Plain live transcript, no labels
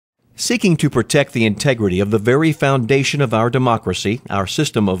Seeking to protect the integrity of the very foundation of our democracy, our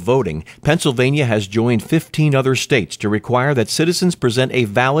system of voting, Pennsylvania has joined 15 other states to require that citizens present a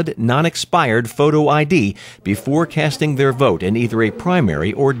valid, non-expired photo ID before casting their vote in either a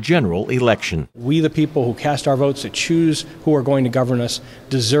primary or general election. We, the people who cast our votes to choose who are going to govern us,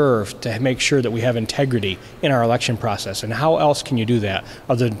 deserve to make sure that we have integrity in our election process. And how else can you do that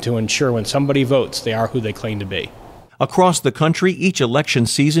other than to ensure when somebody votes, they are who they claim to be? Across the country, each election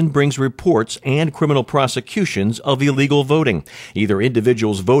season brings reports and criminal prosecutions of illegal voting, either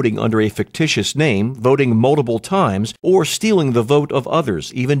individuals voting under a fictitious name, voting multiple times, or stealing the vote of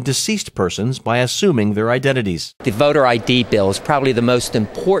others, even deceased persons, by assuming their identities. The voter ID bill is probably the most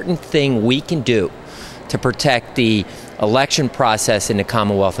important thing we can do to protect the election process in the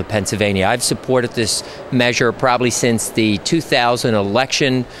Commonwealth of Pennsylvania. I've supported this measure probably since the 2000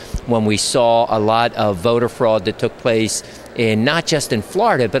 election, when we saw a lot of voter fraud that took place in not just in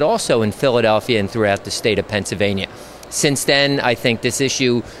Florida, but also in Philadelphia and throughout the state of Pennsylvania. Since then, I think this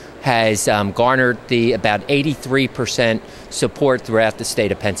issue has garnered about 83% support throughout the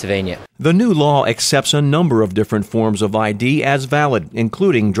state of Pennsylvania. The new law accepts a number of different forms of ID as valid,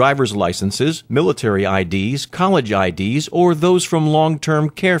 including driver's licenses, military IDs, college IDs, or those from long-term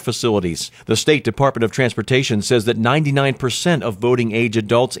care facilities. The State Department of Transportation says that 99% of voting-age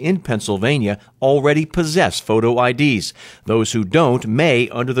adults in Pennsylvania already possess photo IDs. Those who don't may,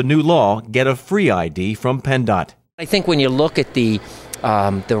 under the new law, get a free ID from PennDOT. I think when you look at the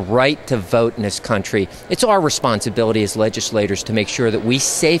right to vote in this country, it's our responsibility as legislators to make sure that we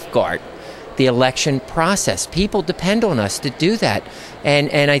safeguard the election process. People depend on us to do that.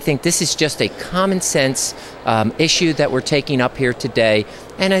 And I think this is just a common sense issue that we're taking up here today.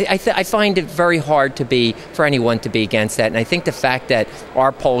 And I find it very hard for anyone to be against that. And I think the fact that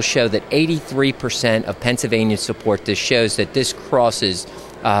our polls show that 83% of Pennsylvanians support this shows that this crosses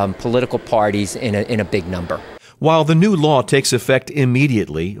political parties in a big number. While the new law takes effect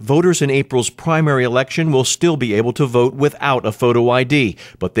immediately, voters in April's primary election will still be able to vote without a photo ID,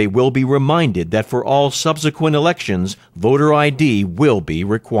 but they will be reminded that for all subsequent elections, voter ID will be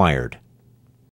required.